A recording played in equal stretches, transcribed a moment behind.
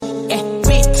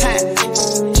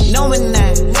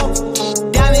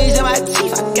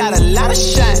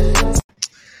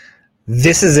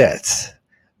This is it.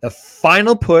 The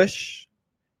final push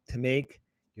to make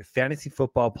your fantasy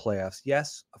football playoffs.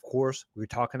 Yes, of course, we're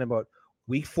talking about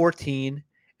week 14,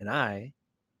 and I,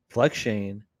 Flex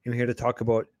Shane, am here to talk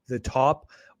about the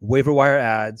top waiver wire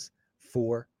ads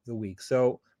for the week.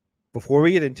 So before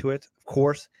we get into it, of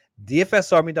course,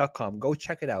 dfsarmy.com. Go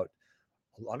check it out.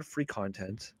 A lot of free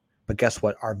content. But guess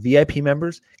what? Our VIP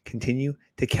members continue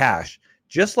to cash.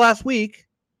 Just last week,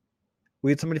 we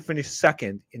had somebody finish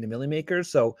second in the Millie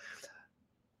Makers. So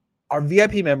our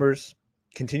VIP members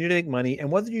continue to make money.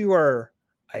 And whether you are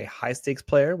a high stakes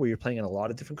player where you're playing in a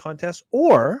lot of different contests,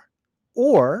 or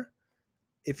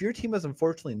if your team has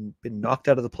unfortunately been knocked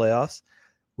out of the playoffs,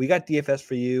 we got DFS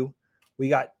for you. We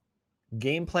got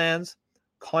game plans,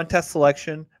 contest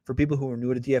selection for people who are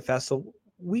new to DFS. So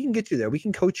we can get you there. We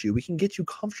can coach you. We can get you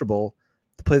comfortable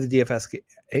to play the DFS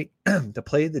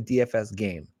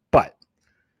game. But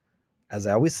as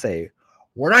I always say,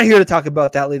 we're not here to talk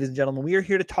about that, ladies and gentlemen. We are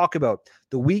here to talk about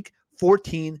the Week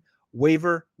 14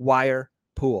 waiver wire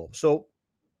pool. So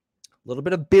a little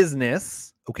bit of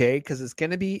business, okay, because it's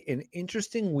going to be an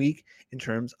interesting week in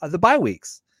terms of the bye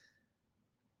weeks.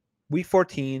 Week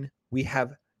 14, we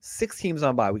have 6 teams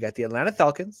on bye. We got the Atlanta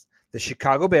Falcons, the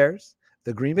Chicago Bears,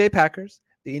 the Green Bay Packers,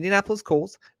 the Indianapolis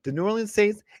Colts, the New Orleans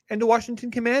Saints, and the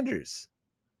Washington Commanders.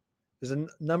 There's a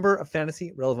number of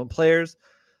fantasy relevant players.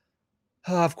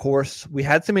 Of course, we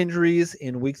had some injuries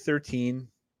in week 13.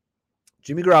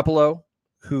 Jimmy Garoppolo,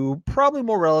 who probably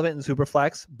more relevant in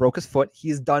Superflex, broke his foot.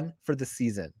 He's done for the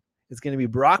season. It's going to be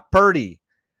Brock Purdy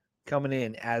coming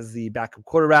in as the backup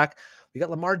quarterback. We got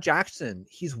Lamar Jackson.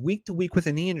 He's week to week with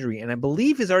a knee injury, and I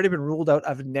believe he's already been ruled out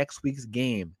of next week's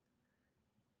game.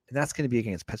 And that's going to be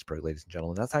against Pittsburgh, ladies and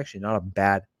gentlemen. That's actually not a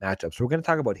bad matchup. So we're going to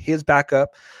talk about his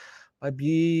backup, my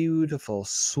beautiful,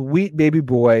 sweet baby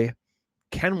boy,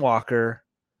 Ken Walker,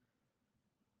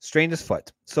 strained his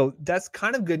foot. So that's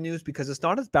kind of good news because it's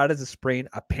not as bad as a sprain.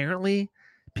 Apparently,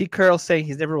 Pete Carroll's saying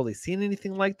he's never really seen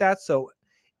anything like that. So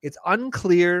it's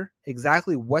unclear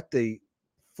exactly what the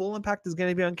full impact is going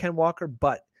to be on Ken Walker,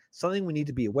 but something we need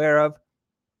to be aware of.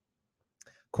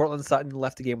 Cortland Sutton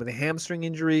left the game with a hamstring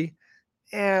injury.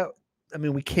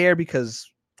 We care because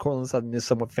Cortland Sutton is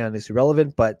somewhat fantasy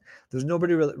relevant, but there's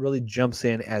nobody really jumps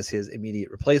in as his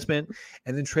immediate replacement.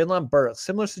 And then Treylon Burks,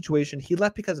 similar situation. He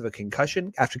left because of a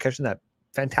concussion after catching that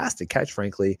fantastic catch,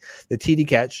 frankly, the TD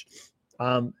catch.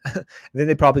 Then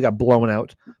they probably got blown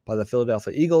out by the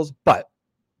Philadelphia Eagles. But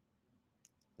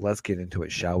let's get into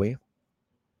it, shall we?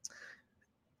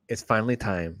 It's finally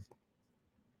time.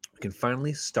 We can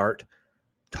finally start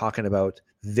talking about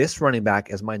this running back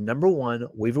as my number one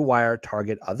waiver wire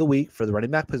target of the week for the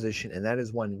running back position, and that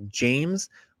is one James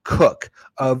Cook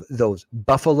of those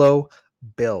Buffalo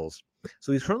Bills.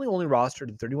 So he's currently only rostered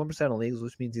in 31% of leagues,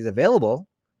 which means he's available,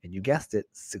 and you guessed it,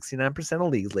 69%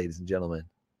 of leagues, ladies and gentlemen.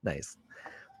 Nice.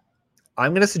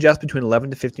 I'm going to suggest between 11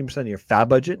 to 15% of your fab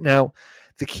budget. Now,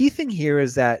 the key thing here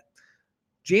is that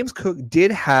James Cook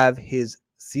did have his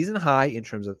season high in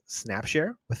terms of snap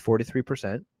share with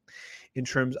 43%. In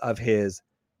terms of his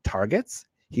targets,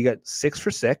 he got 6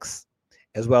 for 6,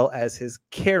 as well as his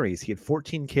carries. He had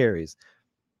 14 carries.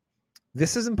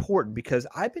 This is important because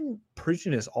I've been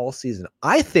preaching this all season.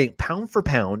 I think pound for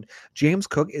pound, James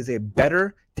Cook is a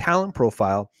better talent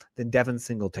profile than Devin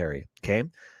Singletary. Okay.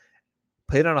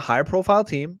 Played on a higher profile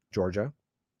team, Georgia.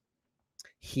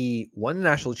 He won the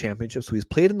national championship, so he's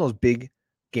played in those big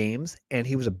games, and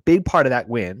he was a big part of that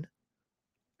win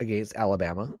against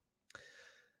Alabama.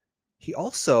 He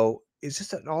also is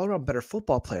just an all-around better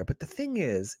football player. But the thing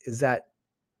is that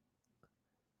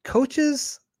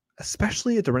coaches,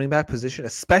 especially at the running back position,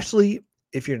 especially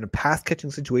if you're in a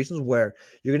pass-catching situations where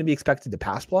you're going to be expected to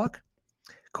pass block,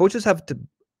 coaches have to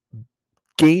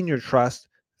gain your trust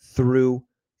through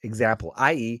example,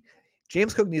 i.e.,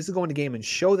 James Cook needs to go into the game and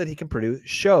show that he can produce,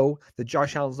 show that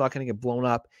Josh Allen's not going to get blown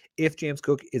up if James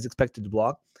Cook is expected to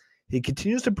block. He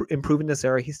continues to improve in this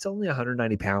area. He's still only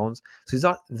 190 pounds, so he's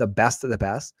not the best of the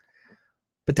best.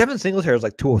 But Devin Singletary is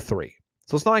like 203.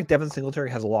 So it's not like Devin Singletary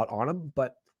has a lot on him,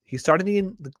 but he's starting to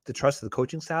gain the trust of the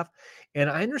coaching staff. And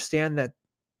I understand that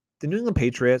the New England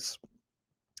Patriots,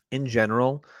 in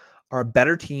general, are a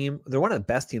better team. They're one of the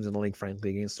best teams in the league,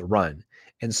 frankly, against the run.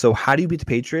 And so how do you beat the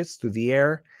Patriots? Through the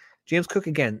air. James Cook,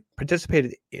 again,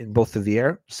 participated in both through the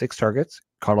air, 6 targets,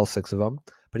 caught all 6 of them,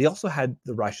 but he also had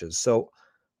the rushes. So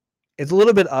it's a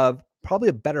little bit of probably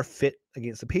a better fit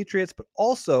against the Patriots, but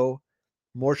also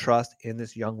more trust in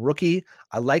this young rookie.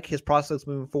 I like his prospects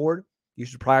moving forward. You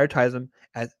should prioritize him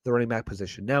at the running back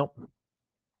position. Now,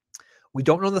 we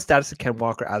don't know the status of Ken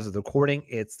Walker as of the recording.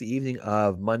 It's the evening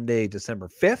of Monday, December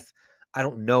 5th. I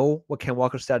don't know what Ken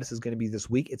Walker's status is going to be this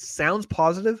week. It sounds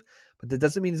positive, but that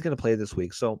doesn't mean he's going to play this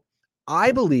week. So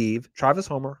I believe Travis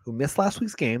Homer, who missed last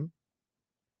week's game,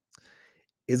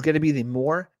 is going to be the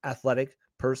more athletic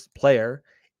player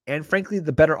and, frankly,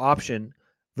 the better option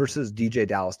versus DJ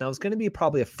Dallas. Now, it's going to be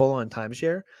probably a full-on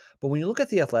timeshare, but when you look at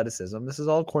the athleticism, this is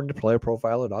all according to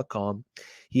playerprofiler.com.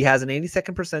 He has an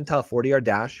 82nd percentile 40-yard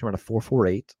dash around a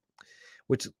 4.48,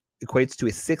 which equates to a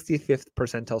 65th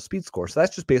percentile speed score. So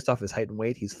that's just based off his height and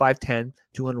weight. He's 5'10",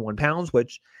 201 pounds,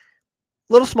 which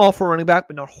a little small for a running back,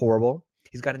 but not horrible.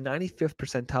 He's got a 95th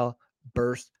percentile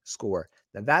burst score.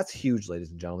 Now that's huge,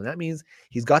 ladies and gentlemen. That means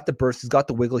he's got the burst, he's got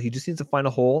the wiggle. He just needs to find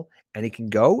a hole and he can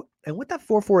go. And with that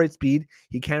 4.48 speed,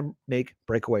 he can make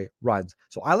breakaway runs.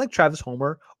 So I like Travis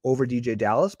Homer over DJ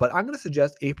Dallas, but I'm going to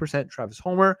suggest 8% Travis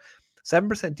Homer, 7%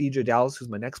 DJ Dallas, who's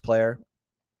my next player.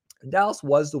 And Dallas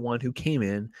was the one who came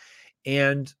in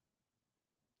and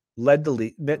led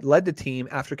the team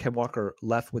after Ken Walker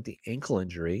left with the ankle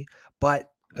injury, with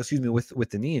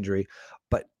the knee injury.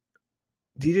 But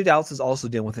DJ Dallas is also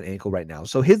dealing with an ankle right now.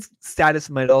 So his status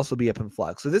might also be up in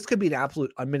flux. So this could be an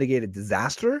absolute unmitigated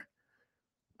disaster,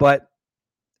 but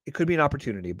it could be an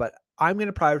opportunity. But I'm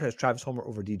going to prioritize Travis Homer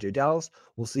over DJ Dallas.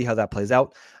 We'll see how that plays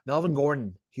out. Melvin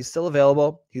Gordon, he's still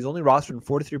available. He's only rostered in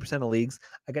 43% of leagues.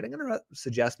 Again, I'm going to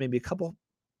suggest maybe a couple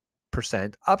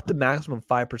percent, up to maximum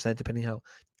 5%, depending how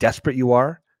desperate you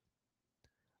are.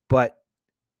 But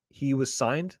he was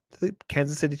signed to the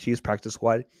Kansas City Chiefs practice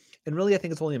squad. And really, I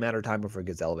think it's only a matter of time before it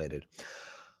gets elevated.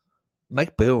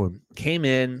 Mike Boone came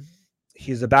in.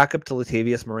 He's a backup to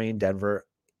Latavius Murray in Denver.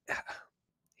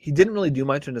 He didn't really do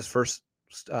much in his first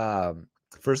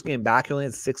game back. He only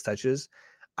had 6 touches.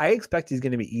 I expect he's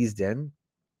going to be eased in.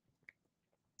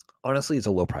 Honestly, it's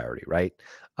a low priority, right?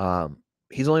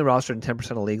 He's only rostered in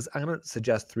 10% of leagues. I'm going to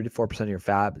suggest 3 to 4% of your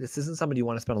fab. This isn't somebody you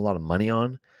want to spend a lot of money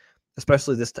on,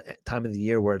 especially this time of the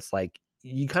year where it's like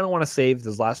you kind of want to save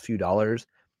those last few dollars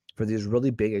for these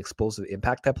really big, explosive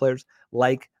impact type players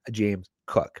like a James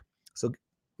Cook. So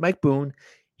Mike Boone,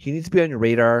 he needs to be on your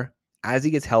radar as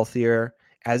he gets healthier,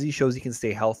 as he shows he can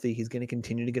stay healthy. He's going to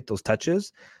continue to get those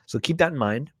touches. So keep that in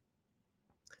mind.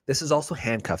 This is also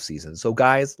handcuff season. So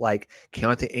guys like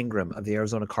Keontae Ingram of the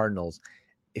Arizona Cardinals,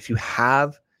 if you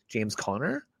have James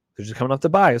Conner, they're just coming off the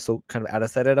bye, so kind of out of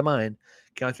sight, out of mind,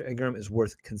 Keontae Ingram is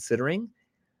worth considering.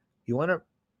 You want to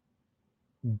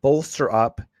bolster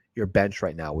up your bench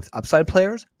right now with upside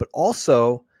players, but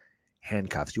also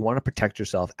handcuffs. You want to protect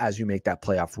yourself as you make that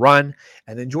playoff run.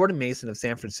 And then Jordan Mason of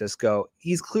San Francisco,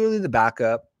 he's clearly the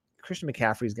backup. Christian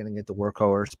McCaffrey is going to get the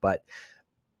workhorse, but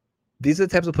these are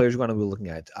the types of players you want to be looking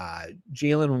at.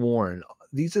 Jaylen Warren,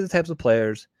 these are the types of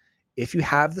players, if you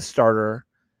have the starter,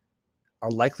 are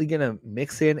likely going to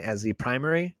mix in as the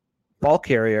primary ball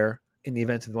carrier in the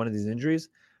event of one of these injuries.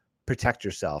 Protect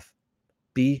yourself.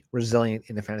 Be resilient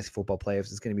in the fantasy football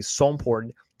playoffs. It's going to be so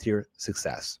important to your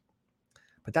success.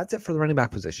 But that's it for the running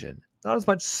back position. Not as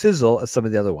much sizzle as some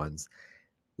of the other ones.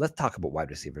 Let's talk about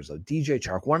wide receivers, though. DJ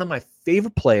Chark, one of my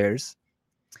favorite players.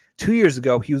 2 years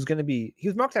ago, he was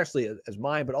marked actually as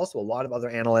mine, but also a lot of other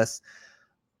analysts'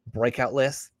 breakout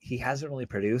lists. He hasn't really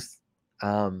produced.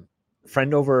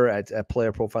 Friend over at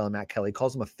Player Profile, Matt Kelly,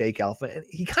 calls him a fake alpha, and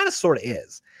he kind of sort of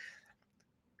is.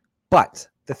 But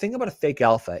the thing about a fake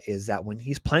alpha is that when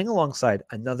he's playing alongside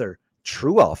another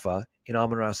true alpha in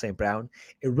Amon-Ra St. Brown,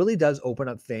 it really does open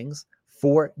up things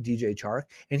for DJ Chark.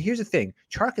 And here's the thing.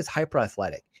 Chark is hyper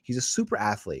athletic. He's a super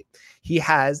athlete. He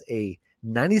has a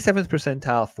 97th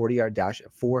percentile 40-yard dash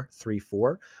at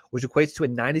 4.34, which equates to a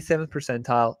 97th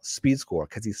percentile speed score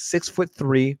because he's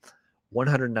 6'3",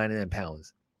 199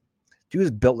 pounds. Dude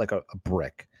is built like a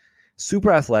brick.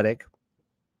 Super athletic.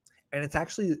 And it's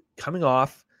actually coming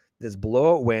off this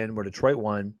blowout win where Detroit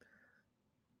won.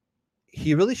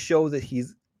 He really showed that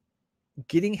he's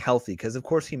getting healthy because, of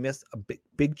course, he missed a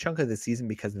big chunk of the season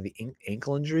because of the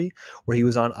ankle injury where he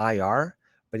was on IR.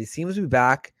 But he seems to be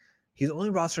back. He's only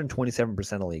rostered in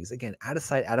 27% of leagues. Again, out of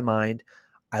sight, out of mind.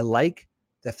 I like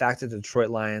the fact that the Detroit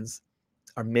Lions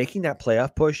are making that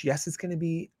playoff push. Yes, it's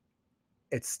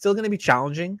still going to be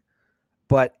challenging,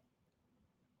 but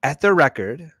at their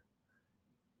record,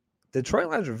 the Detroit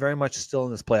Lions are very much still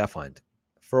in this playoff hunt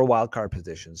for a wild card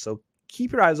position. So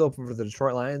keep your eyes open for the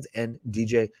Detroit Lions and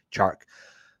DJ Chark.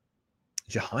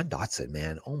 Jahan Dotson,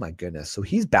 man. Oh my goodness. So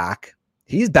he's back.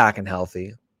 He's back and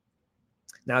healthy.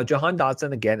 Now, Jahan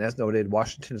Dotson, again, as noted,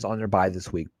 Washington is on their bye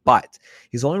this week, but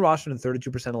he's only rostered in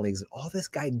 32% of leagues. And all this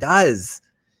guy does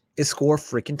is score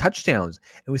freaking touchdowns.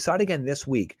 And we saw it again this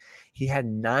week. He had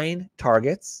 9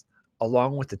 targets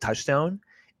along with the touchdown.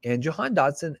 And Jahan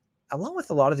Dotson, along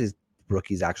with a lot of these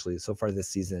rookies actually so far this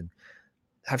season,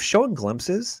 have shown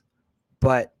glimpses,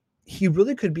 but he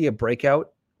really could be a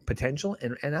breakout potential.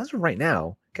 And as of right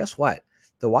now, guess what?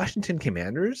 The Washington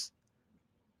Commanders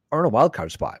are in a wild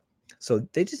card spot. So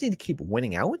they just need to keep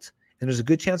winning out, and there's a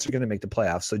good chance they're going to make the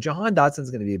playoffs. So Jahan Dotson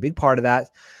is going to be a big part of that,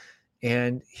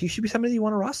 and he should be somebody you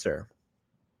want to roster.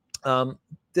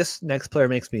 This next player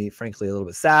makes me, frankly, a little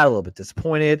bit sad, a little bit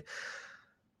disappointed.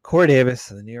 Corey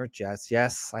Davis of the New York Jets.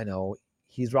 Yes, I know.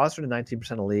 He's rostered in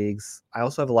 19% of leagues. I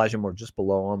also have Elijah Moore just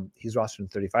below him. He's rostered in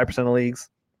 35% of leagues.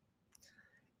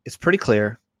 It's pretty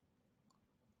clear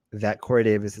that Corey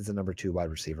Davis is the number 2 wide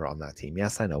receiver on that team.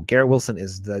 Yes, I know. Garrett Wilson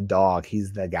is the dog.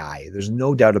 He's the guy. There's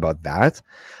no doubt about that.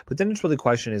 But then it's really the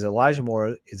question, is it Elijah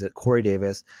Moore? Is it Corey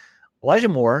Davis? Elijah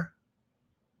Moore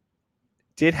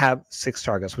did have 6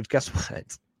 targets, which guess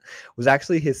what? Was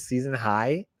actually his season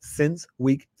high since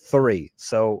week 3.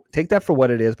 So take that for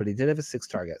what it is, but he did have his 6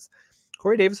 targets.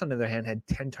 Corey Davis, on the other hand, had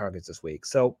 10 targets this week.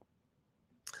 So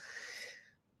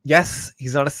yes,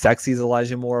 he's not as sexy as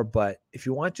Elijah Moore, but if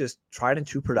you want just tried and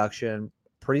true production,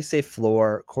 pretty safe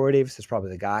floor, Corey Davis is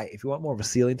probably the guy. If you want more of a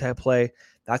ceiling type play,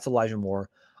 that's Elijah Moore.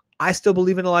 I still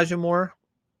believe in Elijah Moore.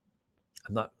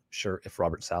 I'm not sure if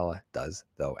Robert Saleh does,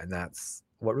 though, and that's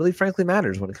what really frankly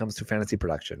matters when it comes to fantasy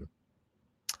production.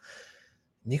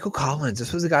 Nico Collins,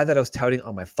 this was the guy that I was touting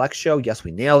on my Flex show. Yes,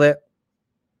 we nailed it.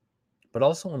 But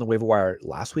also on the waiver wire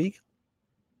last week.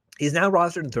 He's now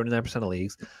rostered in 39% of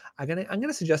leagues. I'm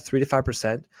gonna suggest 3 to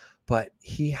 5%, but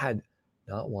he had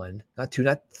not 1, not 2,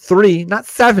 not 3, not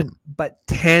 7, but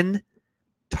 10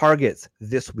 targets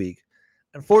this week.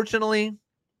 Unfortunately,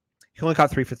 he only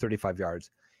caught 3 for 35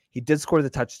 yards. He did score the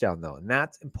touchdown, though, and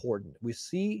that's important. We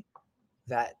see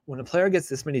that when a player gets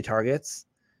this many targets,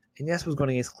 and yes, it was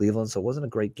going against Cleveland, so it wasn't a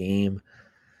great game,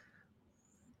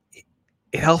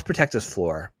 it helps protect his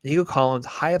floor. Nico Collins,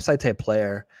 high upside type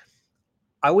player.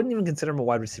 I wouldn't even consider him a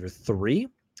wide receiver 3,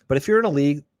 but if you're in a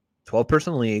league,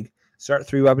 12-person league, start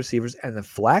 3 wide receivers and then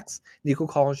flex, Nico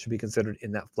Collins should be considered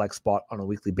in that flex spot on a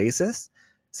weekly basis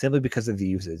simply because of the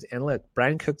usage. And look,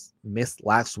 Brandin Cooks missed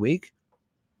last week.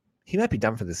 He might be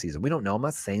done for the season. We don't know. I'm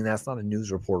not saying that. It's not a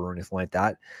news report or anything like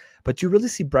that. But you really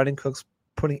see Brandin Cooks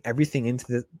putting everything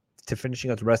into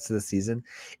finishing out the rest of the season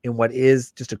in what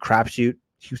is just a crapshoot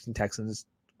Houston Texans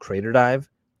crater dive.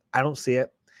 I don't see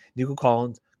it. Nico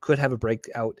Collins could have a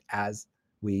breakout as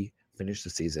we finish the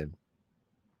season.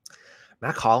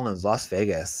 Matt Collins, Las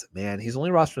Vegas, man, he's only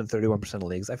rostered in 31% of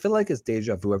leagues. I feel like it's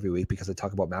deja vu every week because I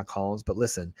talk about Matt Collins, but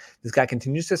listen, this guy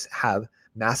continues to have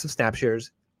massive snap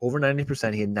shares, over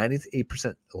 90%. He had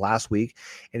 98% last week,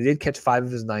 and he did catch 5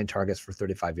 of his 9 targets for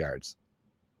 35 yards.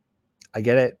 I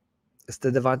get it. It's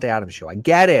the Davante Adams show. I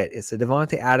get it. It's the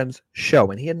Davante Adams show,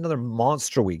 and he had another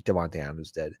monster week, Davante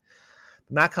Adams did.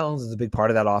 But Matt Collins is a big part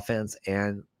of that offense,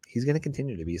 and he's going to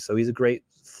continue to be. So he's a great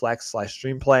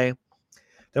flex/stream play.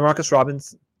 Demarcus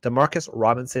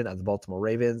Robinson of the Baltimore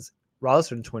Ravens,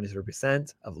 rostered in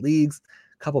 23% of leagues.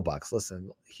 Couple bucks. Listen,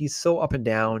 he's so up and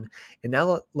down. And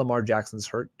now that Lamar Jackson's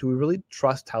hurt, do we really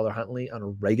trust Tyler Huntley on a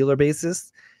regular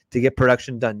basis to get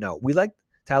production done? No. We like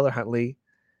Tyler Huntley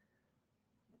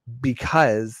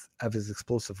because of his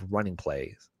explosive running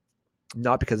plays,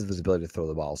 not because of his ability to throw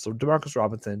the ball. So Demarcus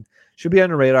Robinson should be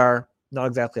on the radar, not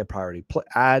exactly a priority.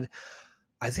 Add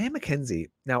Isaiah McKenzie.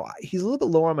 Now, he's a little bit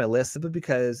lower on my list simply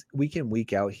because week in,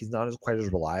 week out, he's not quite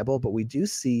as reliable, but we do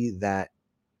see that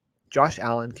Josh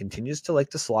Allen continues to like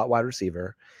the slot wide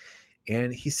receiver,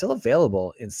 and he's still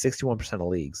available in 61% of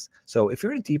leagues. So if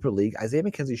you're in a deeper league, Isaiah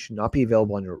McKenzie should not be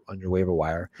available on your waiver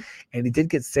wire, and he did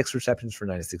get 6 receptions for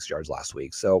 96 yards last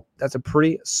week. So that's a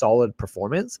pretty solid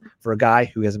performance for a guy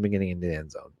who hasn't been getting into the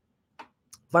end zone.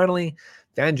 Finally,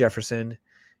 Van Jefferson.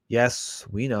 Yes,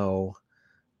 we know.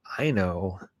 I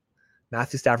know.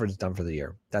 Matthew Stafford's done for the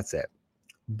year. That's it.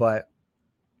 But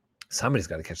somebody's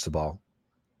got to catch the ball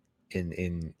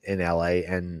in LA,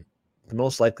 and the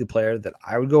most likely player that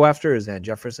I would go after is Van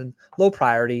Jefferson. Low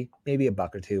priority, maybe a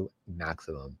buck or two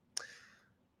maximum.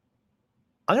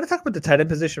 I'm going to talk about the tight end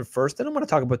position first. Then I'm going to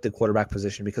talk about the quarterback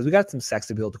position because we got some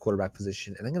sexy build to quarterback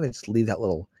position, and I'm going to just leave that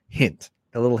little hint.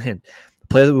 The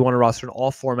player that we want to roster in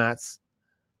all formats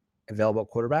available at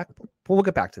quarterback. But we'll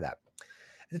get back to that.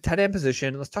 At the tight end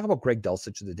position, let's talk about Greg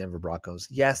Dulcich of the Denver Broncos.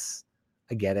 Yes,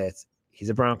 I get it. He's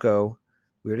a Bronco.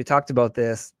 We already talked about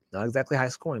this. Not exactly high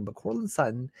scoring, but Courtland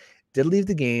Sutton did leave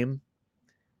the game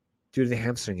due to the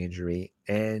hamstring injury.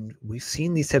 And we've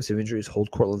seen these types of injuries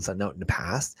hold Courtland Sutton out in the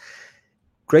past.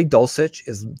 Greg Dulcich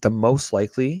is the most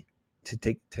likely to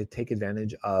take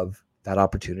advantage of that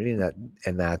opportunity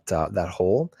and that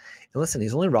hole. And listen,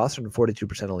 he's only rostered in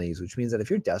 42% of leagues, which means that if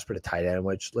you're desperate at tight end,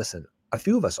 which listen, a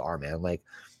few of us are, man. Like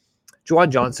Juwan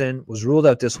Johnson was ruled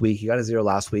out this week. He got a 0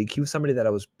 last week. He was somebody that I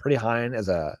was pretty high on as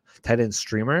a tight end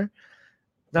streamer.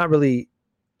 Not really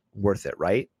worth it,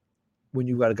 right? When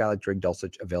you've got a guy like Greg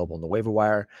Dulcich available in the waiver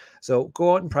wire. So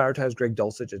go out and prioritize Greg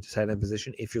Dulcich at the tight end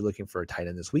position if you're looking for a tight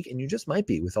end this week. And you just might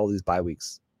be with all these bye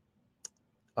weeks.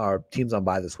 Our teams on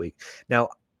bye this week. Now,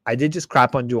 I did just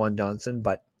crap on Juwan Johnson,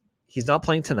 but he's not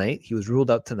playing tonight. He was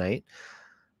ruled out tonight.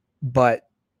 But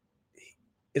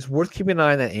it's worth keeping an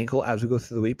eye on that ankle as we go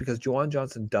through the week because Juwan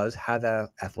Johnson does have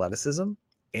that athleticism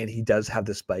and he does have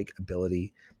the spike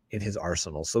ability in his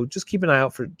arsenal. So just keep an eye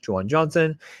out for Juwan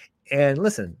Johnson. And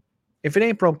listen, if it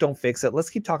ain't broke, don't fix it. Let's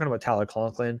keep talking about Tyler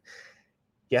Conklin.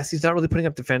 Yes, he's not really putting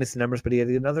up the fantasy numbers, but he had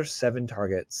another 7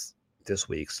 targets this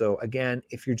week. So again,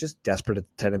 if you're just desperate at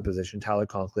the tight end position, Tyler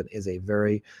Conklin is a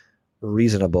very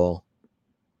reasonable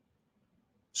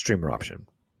streamer option.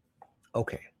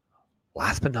 Okay,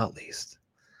 last but not least,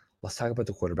 let's talk about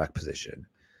the quarterback position.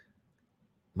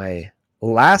 My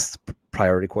last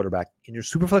priority quarterback in your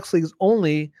Superflex leagues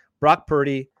only, Brock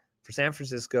Purdy for San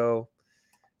Francisco.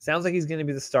 Sounds like he's going to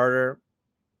be the starter.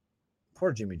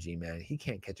 Poor Jimmy G, man. He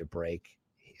can't catch a break.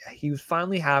 He was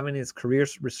finally having his career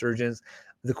resurgence.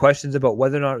 The questions about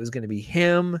whether or not it was going to be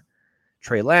him,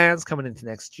 Trey Lance coming into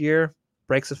next year,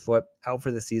 breaks his foot, out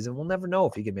for the season. We'll never know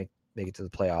if he can make it to the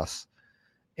playoffs.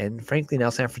 And frankly, now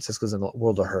San Francisco's in a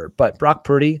world of hurt. But Brock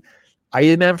Purdy, are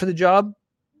you the man for the job?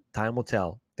 Time will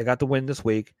tell. They got the win this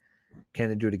week. Can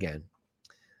they do it again?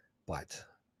 But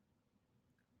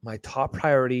my top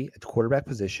priority at the quarterback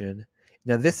position.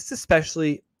 Now, this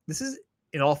is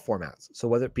in all formats. So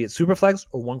whether it be at Superflex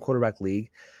or one quarterback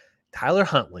league, Tyler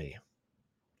Huntley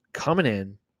coming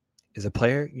in is a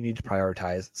player you need to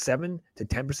prioritize 7 to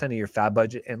 10% of your fab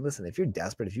budget. And listen, if you're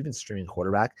desperate, if you've been streaming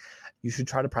quarterback, you should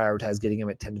try to prioritize getting him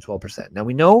at 10 to 12%. Now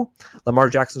we know Lamar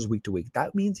Jackson's week to week.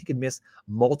 That means he could miss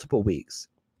multiple weeks.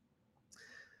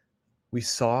 We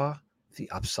saw the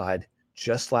upside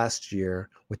just last year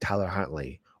with Tyler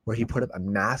Huntley, where he put up a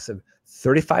massive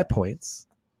 35 points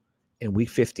in week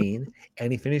 15,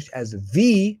 and he finished as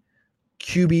the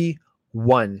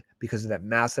QB1 because of that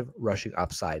massive rushing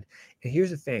upside. And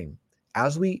here's the thing.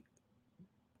 As we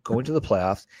go into the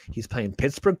playoffs, he's playing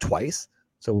Pittsburgh twice.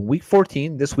 So in week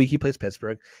 14, this week he plays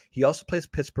Pittsburgh. He also plays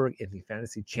Pittsburgh in the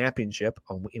fantasy championship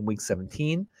in week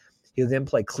 17. He'll then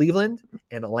play Cleveland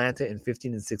and Atlanta in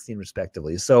 15 and 16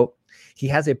 respectively. So he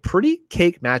has a pretty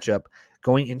cake matchup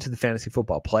going into the fantasy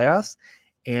football playoffs.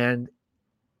 And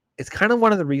it's kind of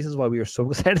one of the reasons why we are so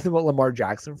excited about Lamar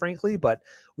Jackson, frankly, but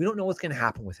we don't know what's going to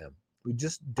happen with him. We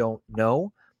just don't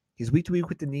know. He's week to week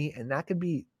with the knee, and that could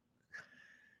be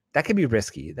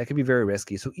risky. That could be very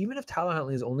risky. So even if Tyler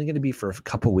Huntley is only going to be for a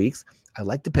couple weeks, I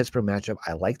like the Pittsburgh matchup.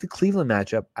 I like the Cleveland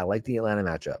matchup. I like the Atlanta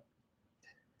matchup.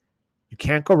 You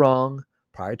can't go wrong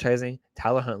prioritizing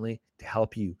Tyler Huntley to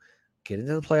help you get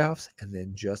into the playoffs and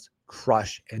then just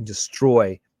crush and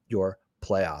destroy your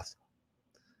playoffs.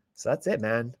 So that's it,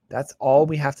 man. That's all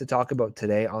we have to talk about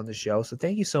today on the show. So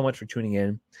thank you so much for tuning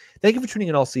in. Thank you for tuning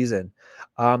in all season.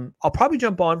 I'll probably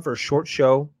jump on for a short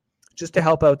show just to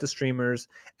help out the streamers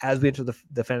as we enter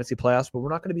the fantasy playoffs, but we're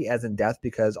not going to be as in depth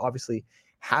because obviously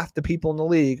half the people in the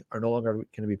league are no longer going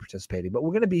to be participating, but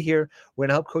we're going to be here. We're going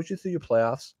to help coach you through your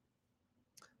playoffs.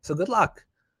 So good luck.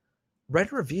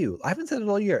 Write a review. I haven't said it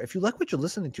all year. If you like what you're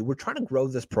listening to, we're trying to grow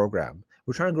this program.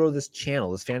 We're trying to grow this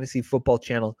channel, this fantasy football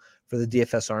channel for the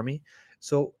DFS Army.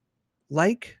 So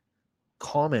like,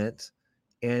 comment,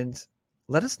 and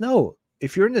let us know.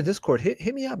 If you're in the Discord,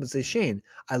 hit me up and say, Shane,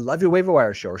 I love your waiver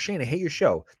wire show, or Shane, I hate your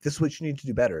show. This is what you need to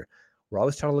do better. We're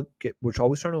always trying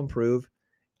to improve,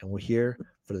 and we're here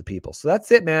for the people. So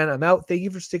that's it, man. I'm out. Thank you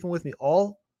for sticking with me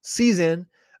all season.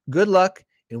 Good luck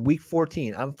in week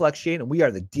 14. I'm Flex Shane, and we are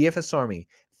the DFS Army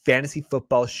Fantasy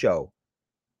Football Show.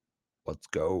 Let's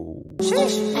go. Big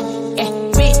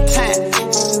time.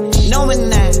 Knowing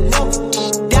that.